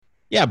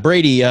Yeah,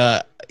 Brady.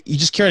 You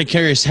just kind of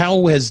curious.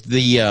 How has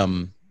the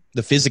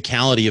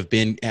physicality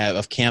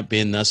of camp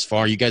been thus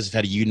far? You guys have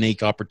had a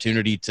unique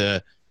opportunity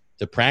to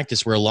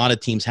practice where a lot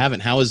of teams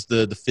haven't. How has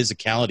the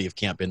physicality of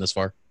camp been thus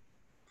far?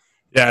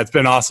 Yeah, it's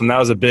been awesome. That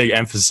was a big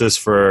emphasis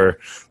for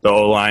the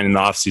O-line in the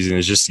offseason,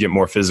 is just to get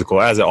more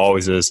physical, as it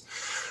always is.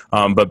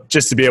 But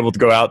just to be able to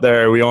go out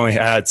there, we only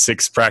had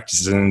 6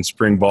 practices in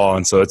spring ball,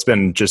 and so it's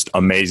been just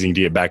amazing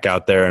to get back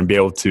out there and be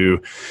able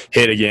to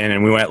hit again.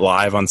 And we went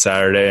live on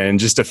Saturday, and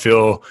just to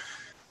feel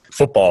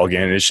football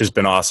again, it's just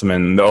been awesome.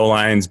 And the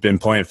O-line's been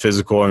playing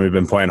physical, and we've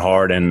been playing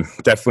hard, and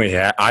definitely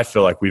I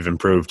feel like we've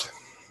improved.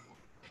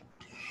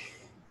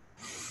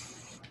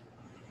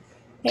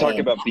 Talk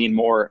about being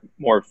more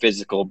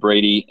physical,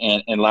 Brady.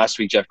 And last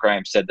week, Jeff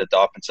Grimes said that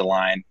the offensive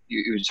line,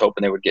 he was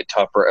hoping they would get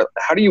tougher.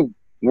 How do you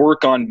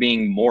work on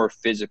being more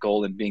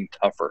physical and being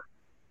tougher?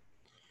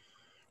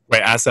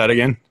 Wait, ask that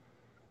again.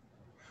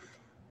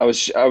 I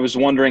was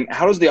wondering,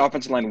 how does the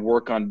offensive line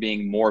work on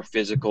being more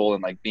physical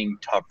and like being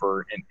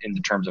tougher in the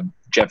terms of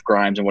Jeff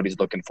Grimes and what he's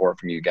looking for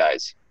from you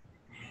guys?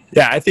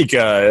 Yeah, I think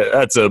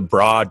that's a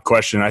broad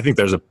question. I think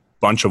there's a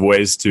bunch of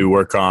ways to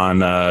work on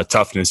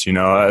toughness,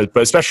 but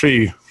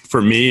especially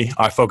for me,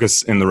 I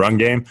focus in the run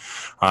game.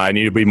 I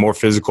need to be more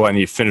physical. I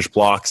need to finish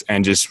blocks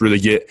and just really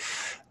get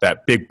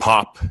that big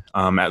pop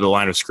at the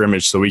line of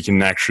scrimmage so we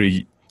can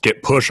actually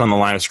get push on the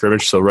line of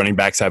scrimmage so running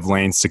backs have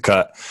lanes to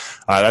cut.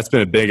 That's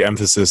been a big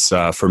emphasis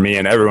for me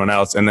and everyone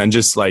else. And then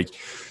just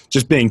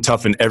being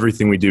tough in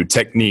everything we do,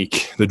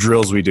 technique, the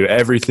drills we do,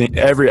 everything,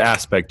 every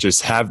aspect,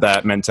 just have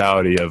that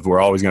mentality of we're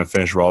always going to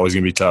finish, we're always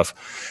going to be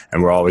tough,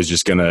 and we're always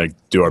just going to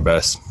do our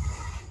best.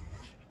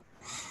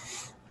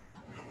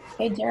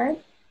 Hey, Jared.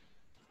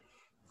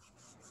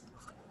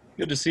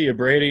 Good to see you,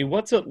 Brady.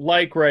 What's it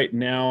like right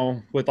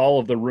now with all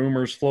of the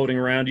rumors floating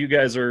around? You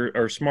guys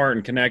are smart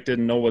and connected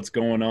and know what's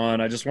going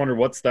on. I just wonder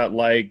what's that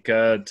like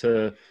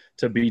to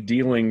be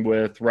dealing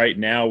with right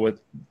now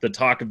with the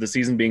talk of the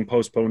season being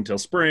postponed till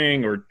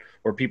spring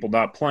or people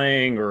not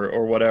playing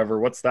or whatever.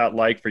 What's that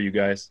like for you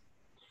guys?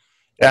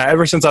 Yeah,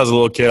 ever since I was a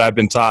little kid, I've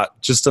been taught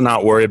just to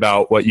not worry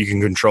about what you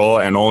can control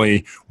and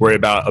only worry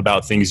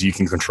about things you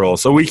can control.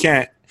 So we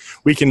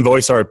can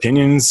voice our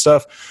opinion and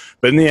stuff,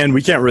 but in the end,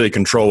 we can't really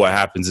control what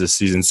happens this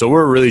season. So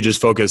we're really just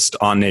focused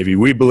on Navy.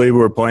 We believe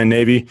we're playing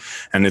Navy,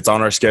 and it's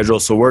on our schedule.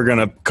 So we're going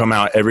to come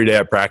out every day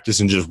at practice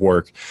and just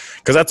work,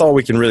 because that's all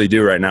we can really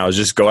do right now is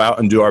just go out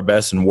and do our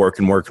best and work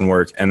and work and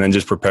work, and then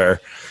just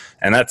prepare.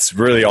 And that's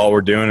really all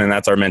we're doing, and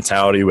that's our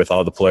mentality with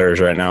all the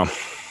players right now.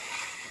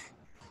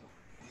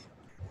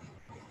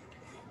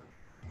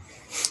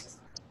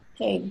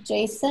 Okay,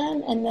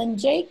 Jason, and then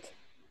Jake.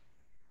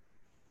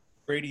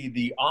 Brady,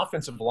 the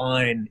offensive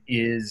line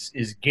is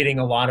getting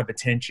a lot of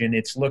attention.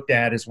 It's looked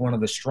at as one of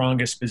the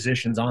strongest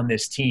positions on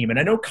this team. And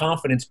I know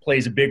confidence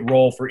plays a big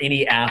role for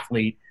any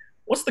athlete.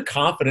 What's the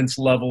confidence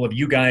level of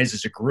you guys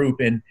as a group?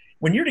 And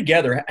when you're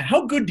together,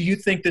 how good do you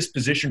think this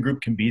position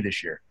group can be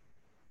this year?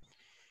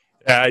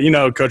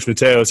 Coach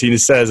Mateos, he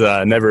says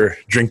never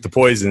drink the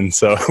poison.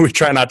 So we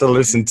try not to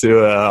listen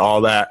to all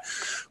that.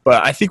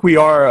 But I think we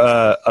are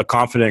a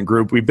confident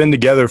group. We've been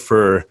together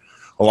for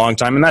a long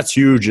time, and that's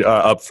huge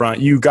up front.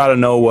 You got to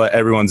know what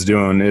everyone's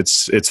doing.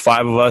 It's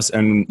 5 of us,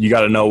 and you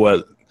got to know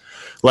what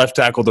left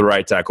tackle to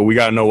right tackle. We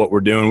got to know what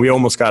we're doing. We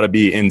almost got to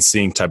be in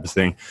sync type of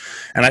thing.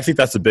 And I think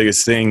that's the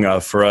biggest thing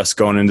for us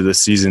going into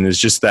this season is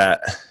just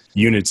that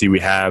unity we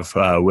have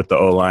with the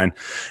O-line.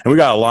 And we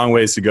got a long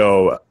ways to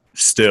go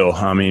still.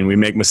 I mean, we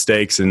make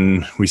mistakes,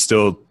 and we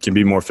still can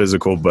be more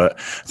physical, but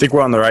I think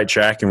we're on the right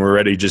track, and we're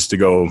ready just to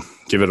go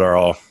give it our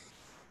all.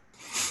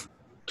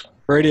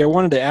 Brady, I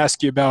wanted to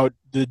ask you about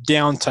the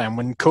downtime.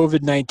 When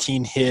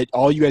COVID-19 hit,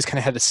 all you guys kind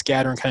of had to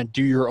scatter and kind of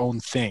do your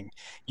own thing.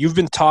 You've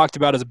been talked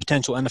about as a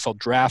potential NFL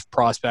draft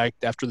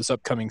prospect after this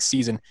upcoming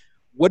season.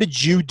 What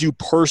did you do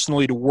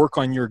personally to work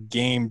on your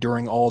game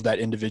during all that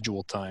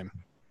individual time?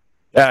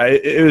 Yeah,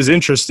 it was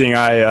interesting. We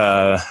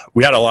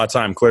had a lot of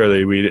time.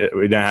 Clearly, we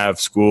didn't have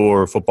school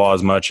or football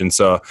as much, and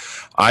so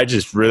I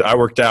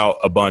worked out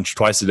a bunch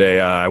twice a day.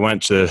 I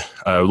went to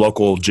a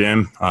local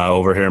gym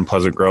over here in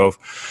Pleasant Grove,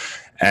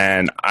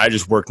 and I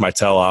just worked my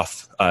tail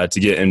off to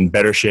get in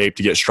better shape,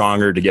 to get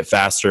stronger, to get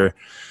faster.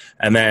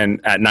 And then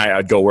at night,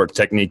 I'd go work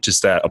technique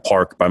just at a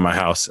park by my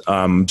house.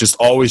 Just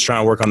always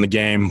trying to work on the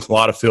game, a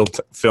lot of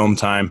film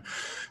time,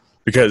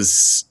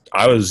 because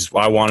I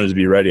wanted to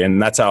be ready,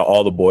 and that's how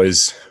all the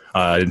boys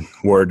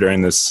were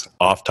during this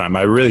off time.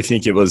 I really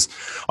think it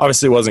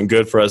wasn't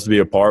good for us to be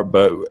apart,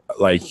 but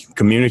like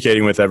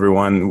communicating with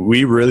everyone,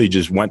 we really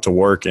just went to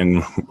work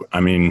and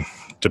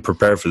to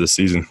prepare for the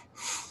season.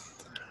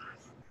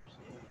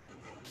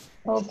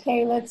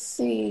 Okay, let's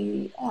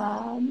see.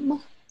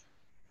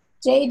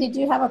 Jay, did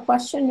you have a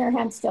question? Your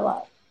hand's still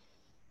up.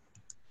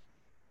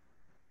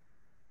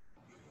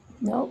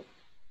 Nope.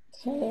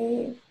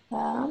 Okay.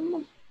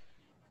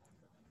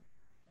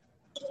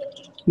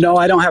 No,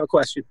 I don't have a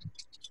question.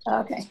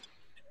 Okay.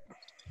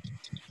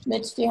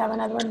 Mitch, do you have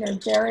another one? Or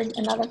Jared,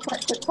 another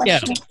quick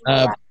question?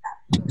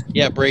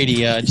 Yeah, Brady,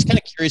 just kind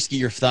of curious to get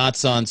your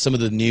thoughts on some of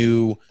the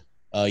new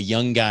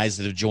young guys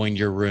that have joined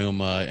your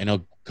room. I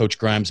know Coach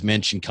Grimes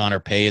mentioned Connor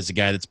Pay as a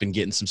guy that's been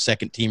getting some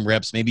second team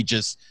reps. Maybe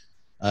just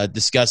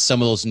discuss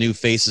some of those new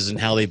faces and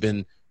how they've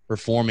been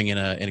performing in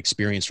an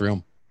experienced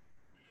room.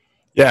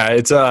 Yeah,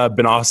 it's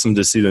been awesome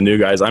to see the new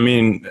guys. I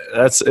mean,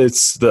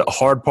 it's the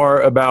hard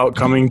part about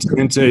coming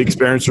into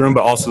experience room,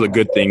 but also the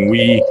good thing.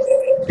 We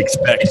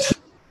expect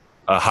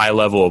a high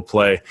level of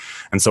play,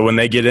 and so when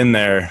they get in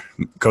there,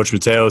 Coach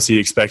Mateos, he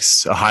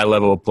expects a high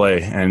level of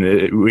play, and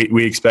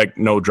we expect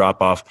no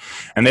drop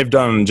off. And they've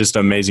done just an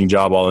amazing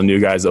job, all the new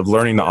guys, of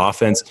learning the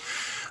offense.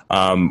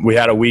 We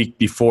had a week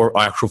before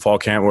actual fall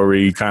camp where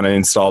we kind of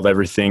installed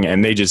everything,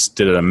 and they just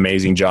did an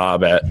amazing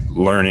job at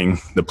learning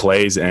the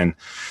plays, and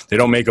they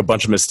don't make a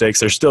bunch of mistakes.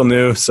 They're still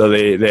new, so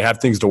they have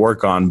things to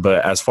work on.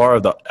 But as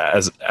far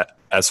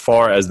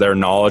as their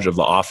knowledge of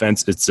the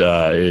offense,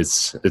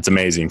 it's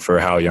amazing for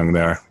how young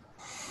they are.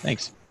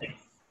 Thanks.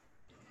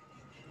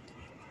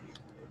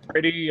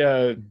 Brady,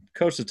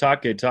 Coach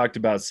Satake talked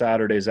about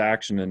Saturday's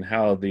action and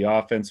how the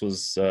offense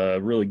was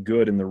really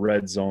good in the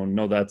red zone. I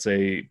know that's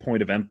a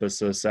point of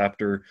emphasis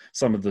after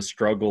some of the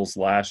struggles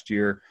last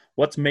year.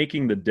 What's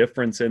making the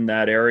difference in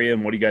that area,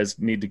 and what do you guys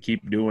need to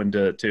keep doing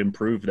to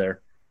improve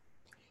there?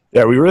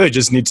 Yeah, we really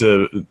just need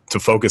to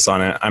focus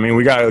on it. I mean,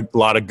 we got a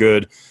lot of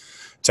good,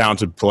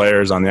 talented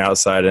players on the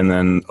outside and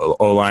then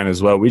O-line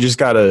as well. We just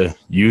got to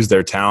use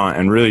their talent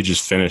and really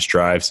just finish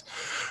drives.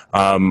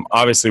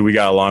 Obviously, we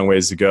got a long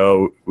ways to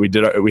go. We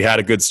had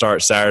a good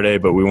start Saturday,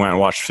 but we went and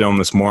watched film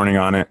this morning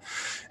on it,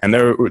 and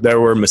there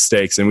were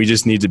mistakes, and we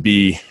just need to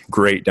be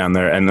great down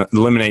there and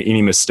eliminate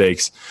any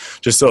mistakes,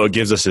 just so it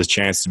gives us a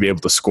chance to be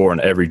able to score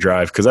on every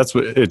drive, because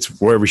it's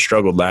where we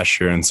struggled last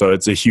year, and so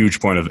it's a huge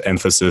point of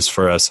emphasis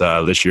for us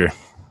this year.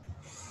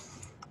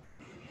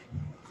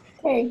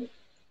 Okay.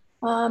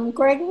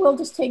 Greg, we'll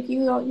just take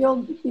you.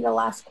 You'll be the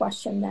last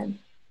question then.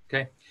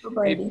 Okay. For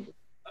Brady. Hey,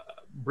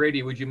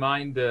 Brady, would you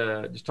mind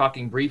just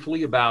talking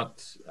briefly about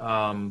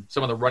some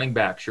of the running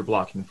backs you're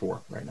blocking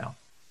for right now?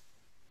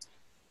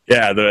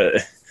 Yeah,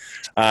 the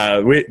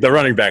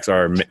running backs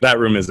that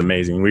room is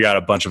amazing. We got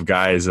a bunch of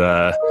guys.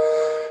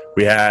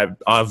 We have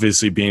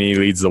obviously Beanie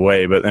leads the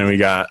way, but then we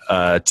got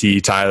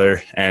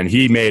Tyler, and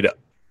he made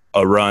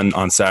a run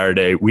on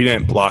Saturday. We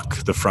didn't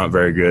block the front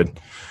very good,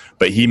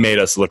 but he made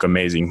us look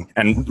amazing.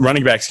 And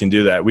running backs can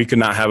do that. We could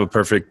not have a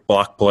perfect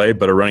block play,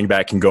 but a running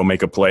back can go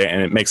make a play,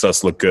 and it makes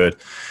us look good.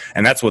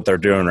 And that's what they're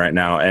doing right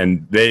now.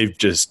 And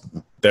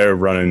they're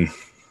running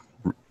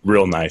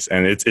real nice.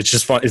 And it's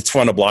just fun. It's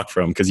fun to block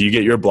for them, because you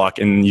get your block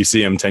and you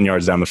see them 10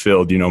 yards down the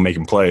field,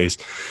 making plays.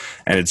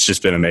 And it's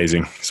just been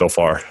amazing so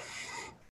far.